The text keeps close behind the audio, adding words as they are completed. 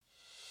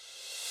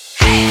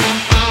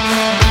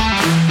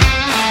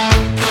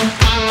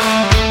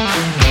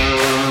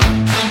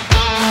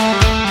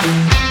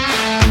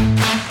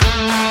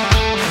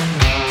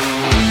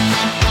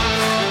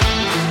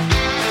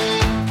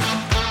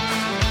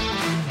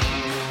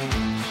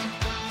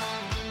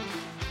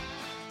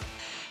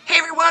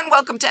everyone.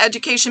 Welcome to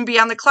Education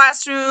Beyond the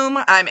Classroom.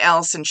 I'm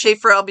Allison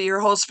Schaefer. I'll be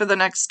your host for the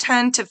next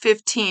 10 to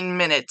 15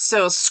 minutes.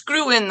 So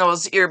screw in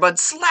those earbuds,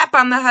 slap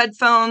on the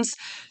headphones,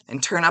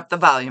 and turn up the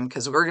volume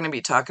because we're going to be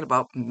talking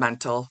about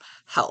mental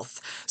health.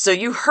 So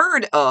you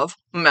heard of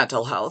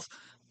mental health,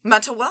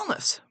 mental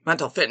wellness,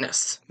 mental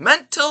fitness,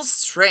 mental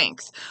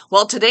strength.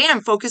 Well, today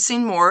I'm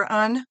focusing more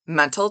on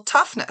mental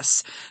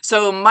toughness.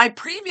 So my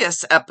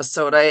previous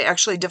episode, I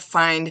actually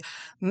defined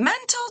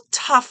mental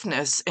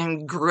toughness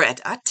and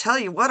grit. I tell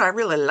you what, I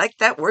really like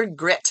that word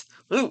grit.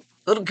 Ooh,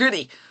 little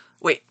gritty.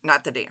 Wait,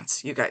 not the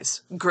dance, you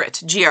guys.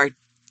 Grit,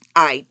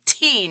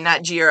 G-R-I-T,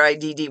 not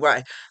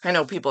G-R-I-D-D-Y. I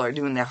know people are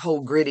doing that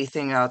whole gritty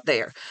thing out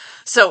there.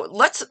 So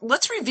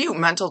let's review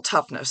mental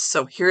toughness.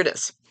 So here it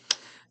is.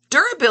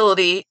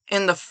 Durability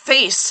in the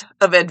face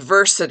of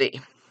adversity.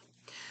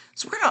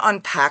 So we're going to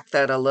unpack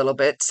that a little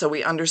bit so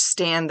we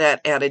understand that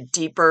at a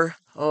deeper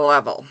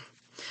level.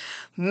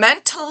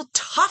 Mental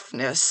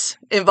toughness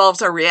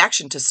involves our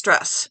reaction to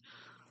stress.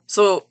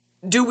 So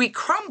do we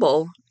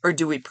crumble or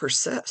do we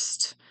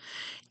persist?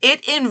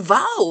 It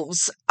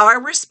involves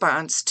our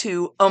response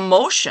to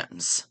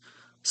emotions.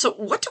 So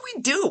what do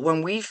we do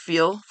when we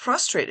feel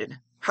frustrated?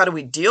 How do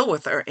we deal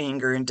with our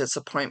anger and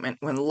disappointment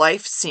when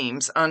life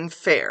seems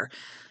unfair?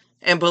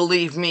 And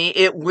believe me,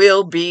 it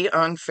will be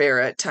unfair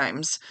at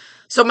times.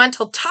 So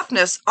mental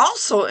toughness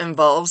also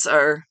involves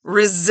our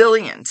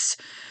resilience.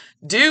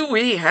 Do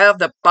we have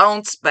the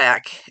bounce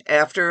back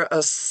after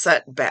a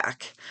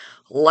setback?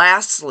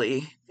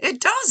 Lastly,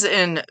 it does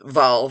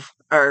involve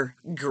our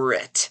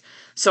grit.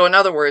 So in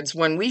other words,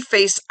 when we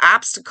face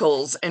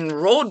obstacles and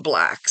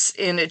roadblocks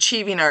in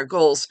achieving our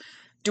goals,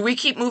 do we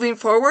keep moving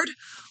forward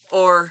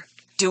or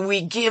do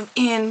we give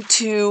in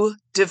to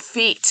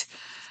defeat?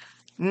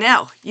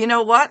 Now, you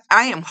know what?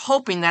 I am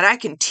hoping that I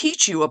can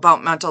teach you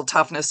about mental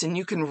toughness and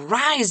you can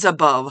rise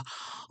above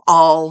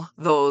all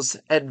those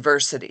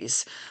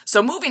adversities.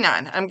 So moving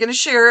on, I'm going to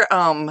share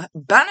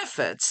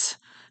benefits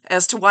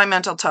as to why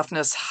mental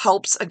toughness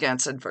helps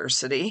against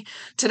adversity.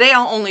 Today,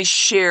 I'll only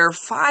share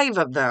 5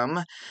 of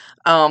them,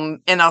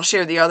 and I'll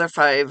share the other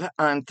 5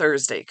 on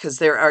Thursday because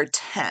there are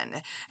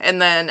 10.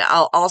 And then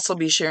I'll also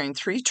be sharing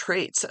 3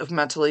 traits of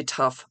mentally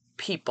tough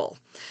people.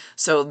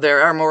 So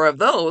there are more of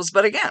those,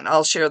 but again,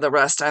 I'll share the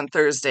rest on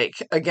Thursday.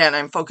 Again,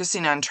 I'm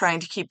focusing on trying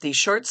to keep these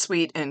short,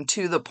 sweet, and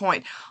to the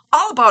point,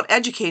 all about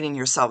educating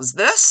yourselves.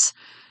 This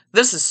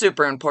is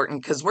super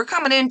important because we're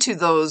coming into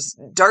those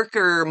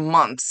darker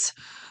months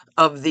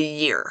of the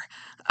year.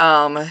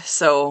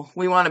 So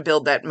we want to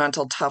build that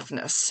mental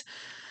toughness.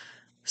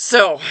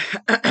 So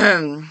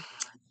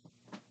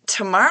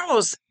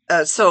tomorrow's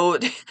so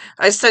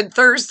I said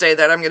Thursday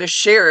that I'm going to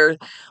share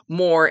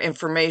more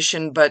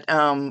information, but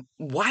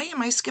why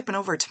am I skipping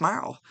over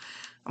tomorrow?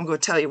 I'm going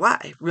to tell you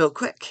why real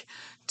quick.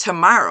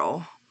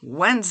 Tomorrow,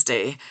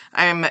 Wednesday,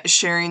 I'm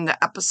sharing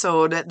the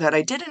episode that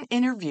I did an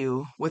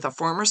interview with a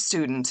former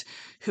student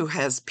who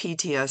has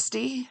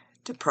PTSD,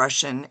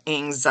 depression,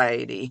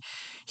 anxiety.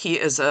 He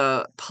is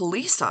a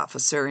police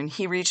officer and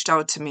he reached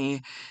out to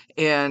me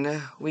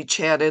and we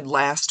chatted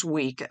last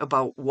week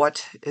about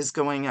what is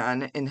going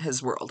on in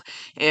his world.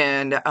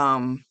 And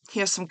he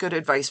has some good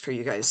advice for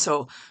you guys.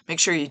 So make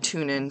sure you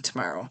tune in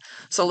tomorrow.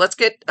 So let's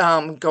get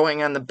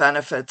going on the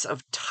benefits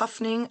of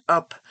toughening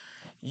up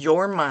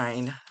your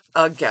mind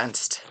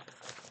against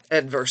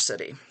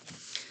adversity.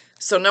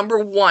 So number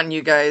 1,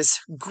 you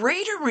guys,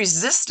 greater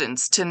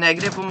resistance to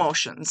negative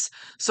emotions.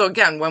 So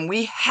again, when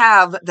we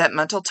have that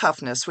mental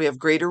toughness, we have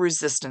greater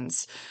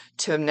resistance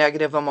to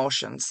negative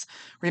emotions.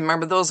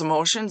 Remember those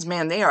emotions?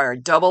 Man, they are a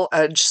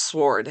double-edged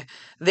sword.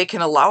 They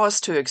can allow us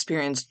to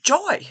experience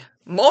joy,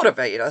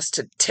 motivate us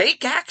to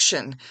take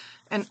action,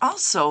 and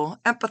also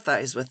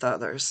empathize with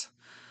others.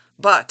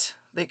 But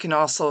they can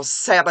also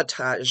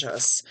sabotage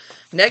us.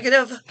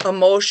 Negative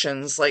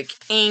emotions like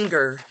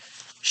anger,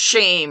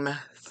 shame,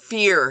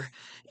 fear,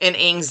 and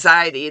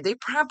anxiety, they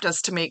prompt us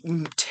to make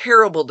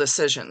terrible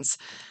decisions,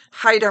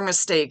 hide our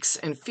mistakes,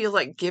 and feel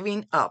like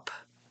giving up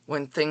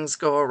when things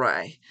go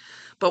awry.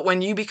 But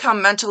when you become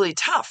mentally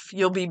tough,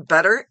 you'll be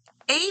better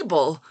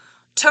able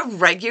to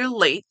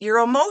regulate your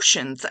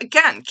emotions.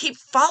 Again, keep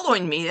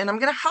following me, and I'm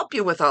going to help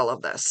you with all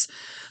of this.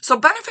 So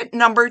benefit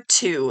number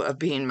 2 of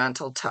being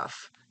mental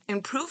tough.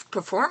 Improved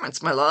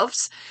performance, my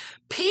loves.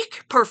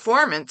 Peak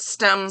performance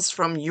stems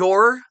from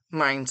your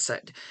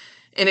mindset,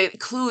 and it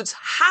includes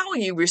how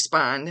you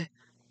respond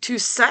to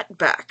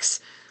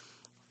setbacks.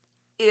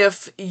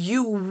 If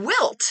you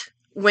wilt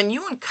when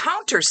you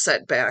encounter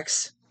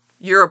setbacks,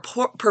 your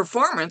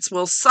performance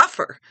will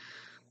suffer,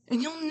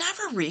 and you'll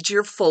never reach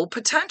your full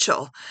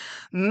potential.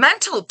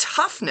 Mental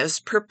toughness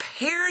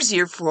prepares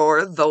you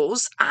for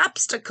those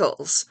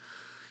obstacles.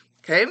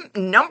 Okay,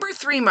 number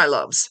 3, my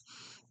loves.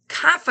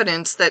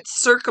 Confidence that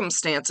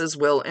circumstances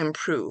will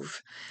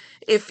improve.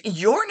 If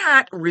you're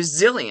not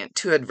resilient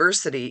to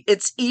adversity,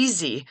 it's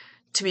easy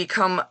to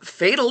become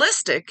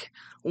fatalistic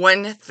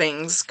when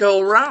things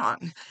go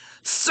wrong.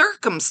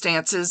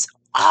 Circumstances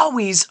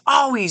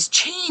always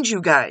change,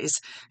 you guys,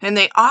 and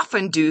they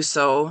often do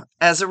so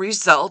as a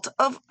result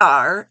of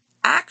our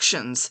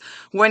actions.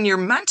 When you're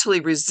mentally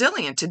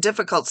resilient to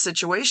difficult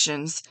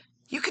situations,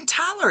 you can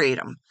tolerate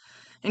them.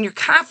 And you're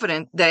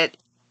confident that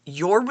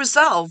your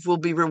resolve will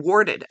be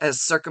rewarded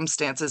as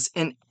circumstances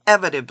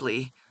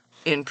inevitably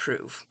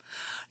improve.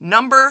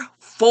 Number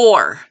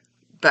 4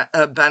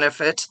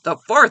 benefit, the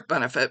fourth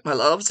benefit, my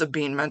loves, of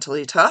being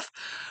mentally tough,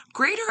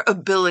 greater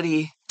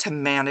ability to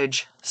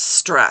manage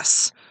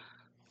stress.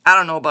 I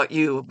don't know about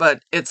you, but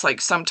it's like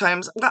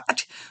sometimes,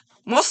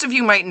 most of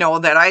you might know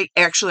that I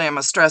actually am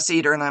a stress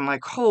eater, and I'm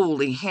like,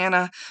 holy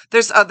Hannah,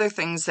 there's other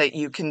things that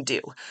you can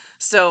do.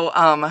 So,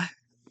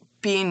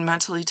 being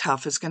mentally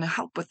tough is going to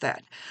help with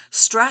that.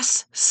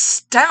 Stress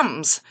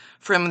stems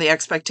from the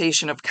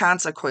expectation of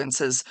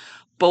consequences,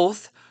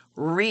 both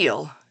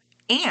real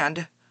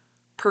and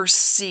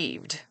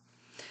perceived.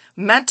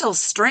 Mental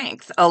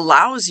strength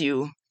allows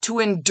you to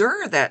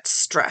endure that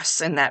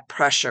stress and that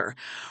pressure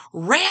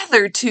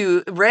rather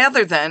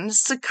than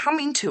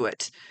succumbing to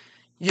it.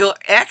 You're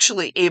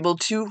actually able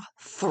to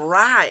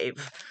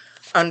thrive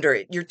under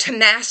it. Your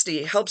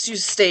tenacity helps you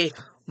stay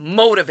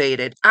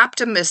motivated,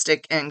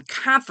 optimistic, and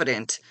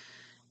confident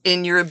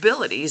in your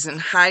abilities in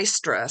high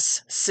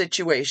stress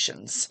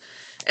situations.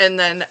 And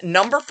then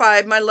number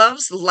 5, my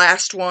loves,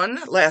 last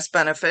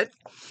benefit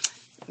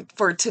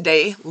for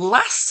today,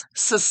 less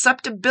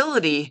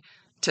susceptibility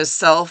to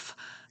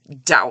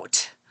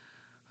self-doubt.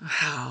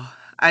 Wow.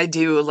 I've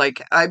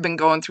been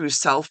going through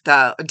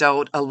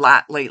self-doubt a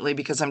lot lately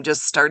because I'm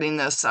just starting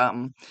this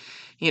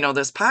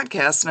this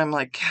podcast, and I'm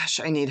like, gosh,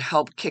 I need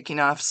help kicking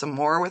off some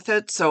more with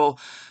it. So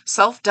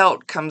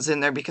self-doubt comes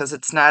in there because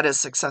it's not as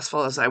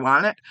successful as I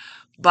want it,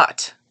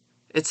 but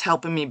it's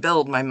helping me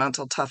build my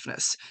mental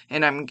toughness,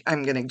 and I'm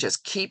going to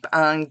just keep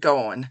on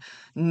going.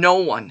 No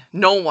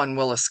one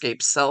will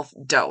escape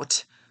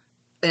self-doubt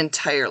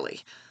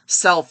entirely.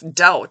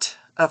 Self-doubt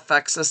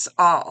affects us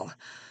all.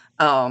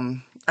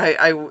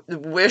 I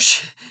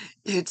wish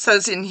it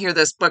says in here,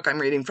 this book I'm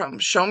reading from,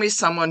 show me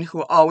someone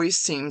who always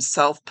seems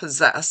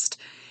self-possessed,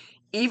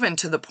 even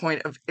to the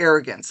point of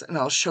arrogance, and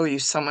I'll show you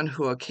someone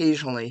who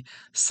occasionally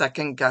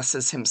second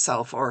guesses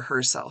himself or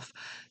herself.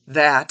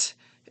 That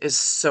is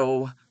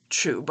so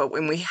true. But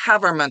when we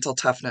have our mental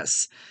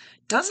toughness,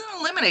 it doesn't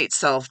eliminate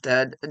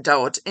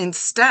self-doubt.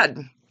 Instead,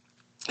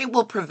 it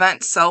will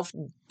prevent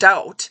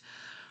self-doubt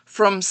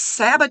from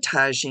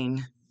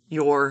sabotaging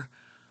your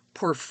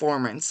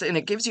performance, and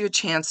it gives you a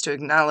chance to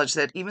acknowledge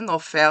that even though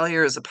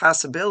failure is a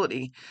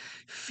possibility,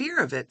 fear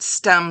of it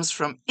stems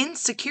from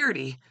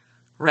insecurity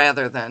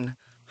rather than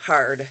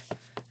hard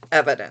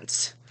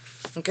evidence.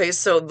 Okay,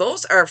 so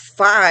those are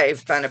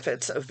 5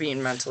 benefits of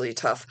being mentally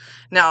tough.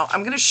 Now,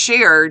 I'm going to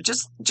share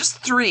just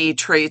 3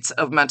 traits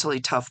of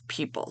mentally tough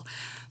people.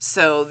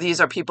 So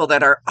these are people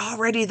that are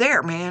already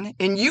there, man,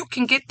 and you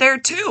can get there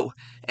too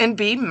and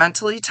be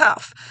mentally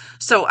tough.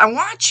 So I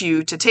want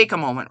you to take a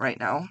moment right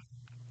now.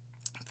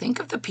 Think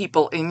of the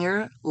people in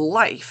your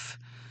life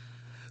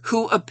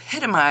who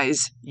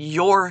epitomize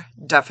your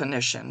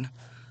definition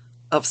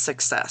of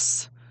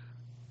success.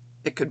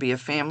 It could be a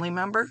family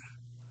member,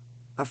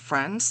 a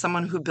friend,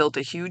 someone who built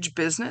a huge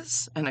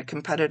business in a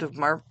competitive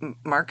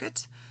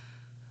market,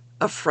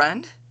 a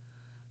friend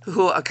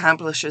who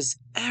accomplishes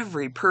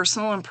every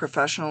personal and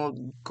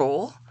professional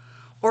goal,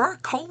 or a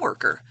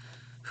coworker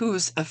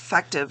who's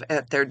effective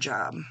at their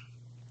job.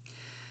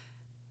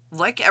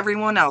 Like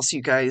everyone else,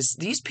 you guys,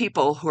 these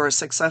people who are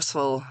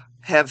successful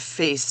have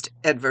faced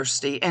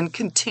adversity and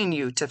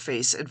continue to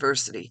face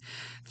adversity.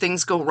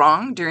 Things go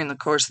wrong during the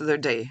course of their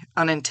day.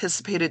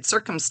 Unanticipated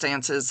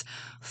circumstances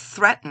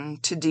threaten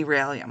to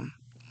derail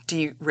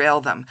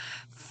them.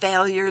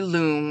 Failure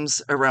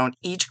looms around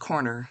each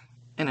corner,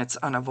 and it's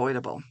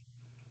unavoidable.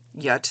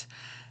 Yet,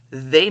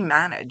 they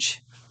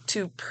manage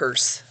to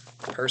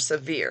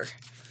persevere.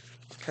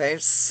 Okay,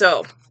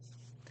 so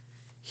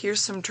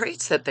here's some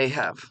traits that they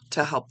have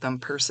to help them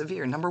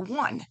persevere. Number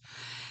 1,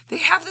 they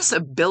have this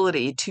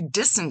ability to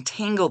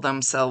disentangle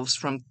themselves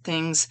from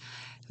things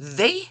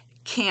they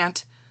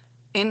can't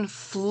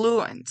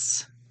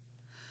influence.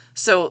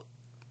 So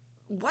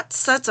what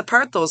sets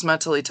apart those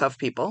mentally tough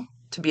people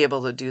to be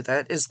able to do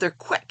that is their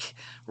quick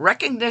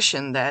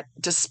recognition that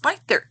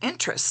despite their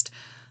interest,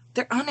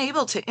 they're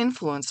unable to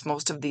influence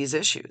most of these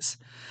issues.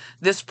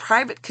 This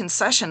private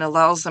concession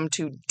allows them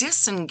to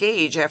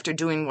disengage after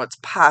doing what's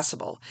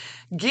possible,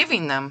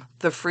 giving them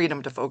the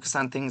freedom to focus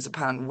on things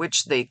upon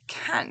which they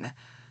can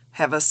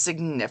have a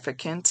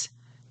significant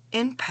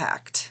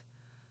impact.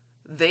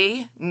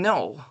 They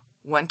know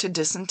when to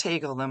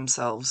disentangle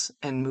themselves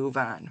and move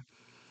on.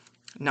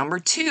 Number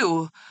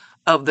 2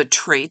 of the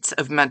traits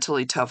of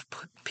mentally tough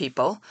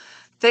people,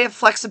 they have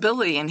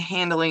flexibility in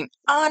handling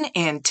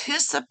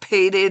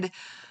unanticipated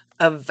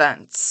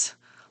events.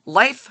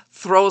 Life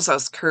throws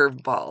us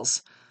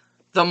curveballs.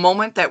 The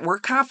moment that we're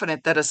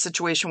confident that a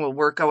situation will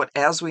work out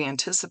as we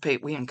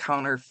anticipate, we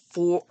encounter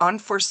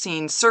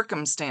unforeseen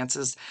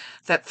circumstances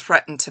that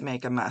threaten to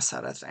make a mess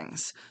out of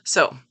things.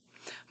 So,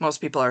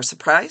 most people are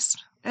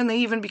surprised, and they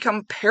even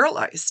become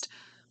paralyzed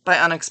by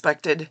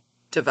unexpected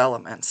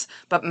developments.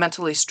 But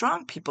mentally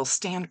strong people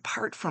stand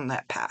apart from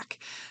that pack.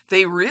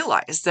 They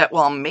realize that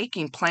while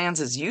making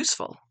plans is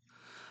useful,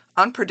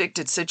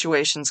 unpredicted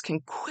situations can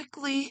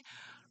quickly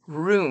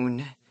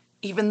ruin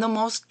even the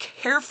most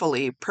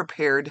carefully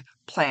prepared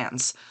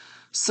plans.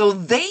 So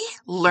they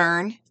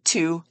learn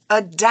to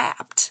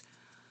adapt,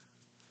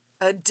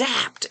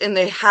 and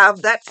they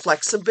have that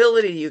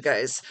flexibility, you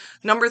guys.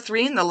 Number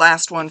 3, and the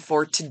last one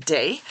for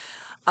today,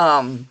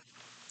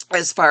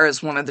 as far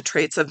as one of the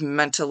traits of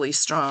mentally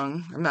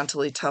strong or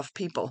mentally tough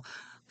people,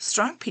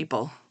 strong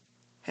people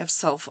have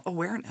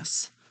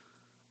self-awareness.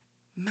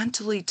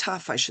 Mentally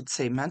tough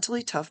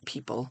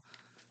people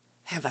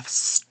have a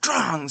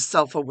strong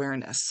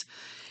self-awareness.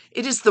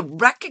 It is the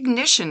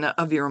recognition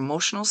of your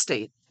emotional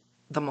state,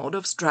 the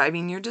motives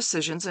driving your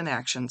decisions and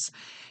actions,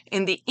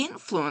 and the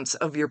influence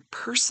of your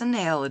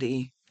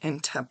personality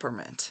and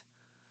temperament.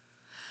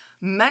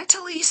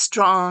 Mentally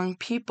strong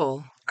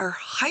people are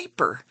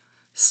hyper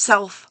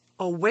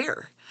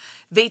self-aware.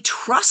 They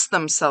trust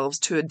themselves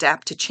to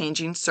adapt to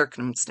changing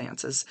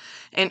circumstances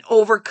and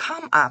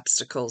overcome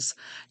obstacles,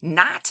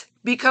 not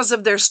because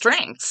of their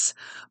strengths,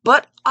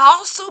 but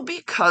also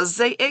because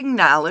they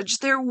acknowledge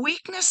their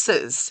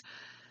weaknesses.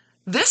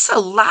 This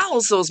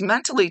allows those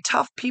mentally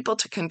tough people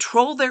to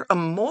control their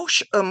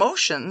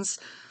emotions,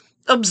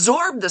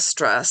 absorb the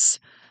stress,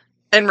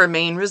 and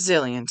remain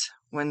resilient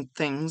when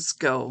things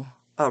go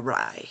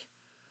awry.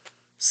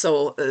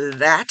 So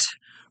that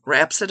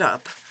wraps it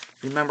up.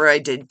 Remember, I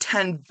did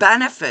 10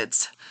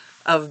 benefits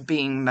of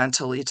being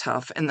mentally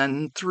tough and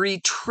then 3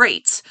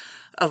 traits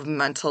of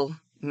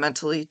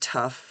mentally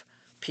tough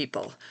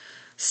people.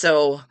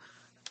 So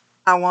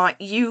I want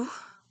you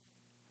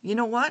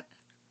know what?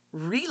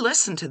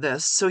 Re-listen to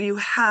this so you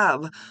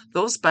have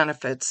those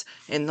benefits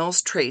and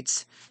those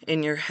traits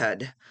in your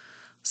head.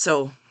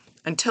 So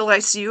until I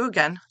see you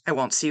again, I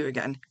won't see you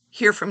again,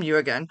 hear from you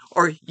again,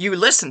 or you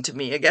listen to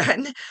me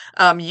again.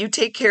 You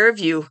take care of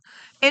you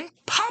and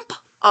pump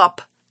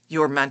up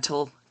your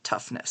mental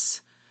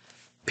toughness.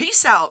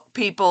 Peace out,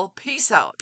 people. Peace out.